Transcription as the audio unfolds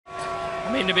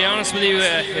I mean, to be honest with you,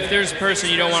 if there's a person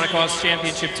you don't want to cost a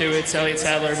championship to, it's Elliott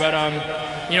Sadler.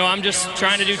 But, you know, I'm just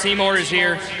trying to do team orders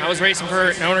here. I was racing for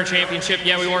an owner championship.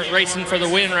 Yeah, we weren't racing for the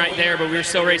win right there, but we were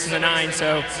still racing the 9.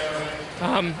 So,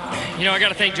 you know, I got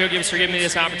to thank Joe Gibbs for giving me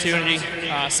this opportunity.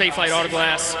 Safe Flight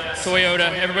Autoglass,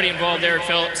 Toyota, everybody involved, Derek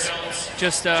Phillips.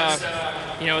 Just,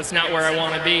 you know, it's not where I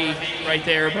want to be right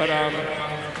there, but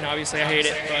you know, obviously I hate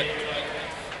it, but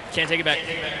can't take it back.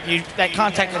 That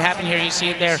contact that happened here, you see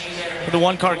it there. The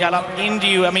one car got up into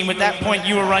you. I mean, with that point,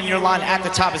 you were running your line at the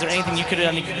top. Is there anything you could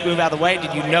have done to move out of the way?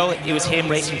 Did you know it was him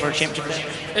racing for a championship?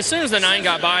 As soon as the 9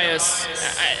 got by us,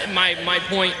 my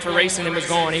point for racing him was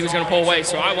gone. He was going to pull away,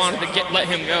 so I wanted to let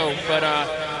him go. But,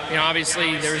 you know,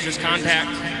 obviously there was just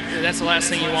contact. That's the last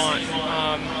thing you want.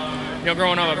 You know,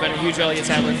 growing up, I've been a huge Elliott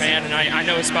Sadler fan, and I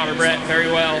know his spotter Brett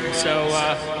very well. So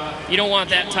you don't want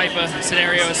that type of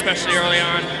scenario, especially early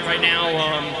on. Right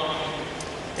now,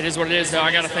 it is what it is, though.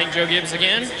 I got to thank Joe Gibbs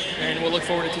again, and we'll look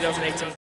forward to 2018.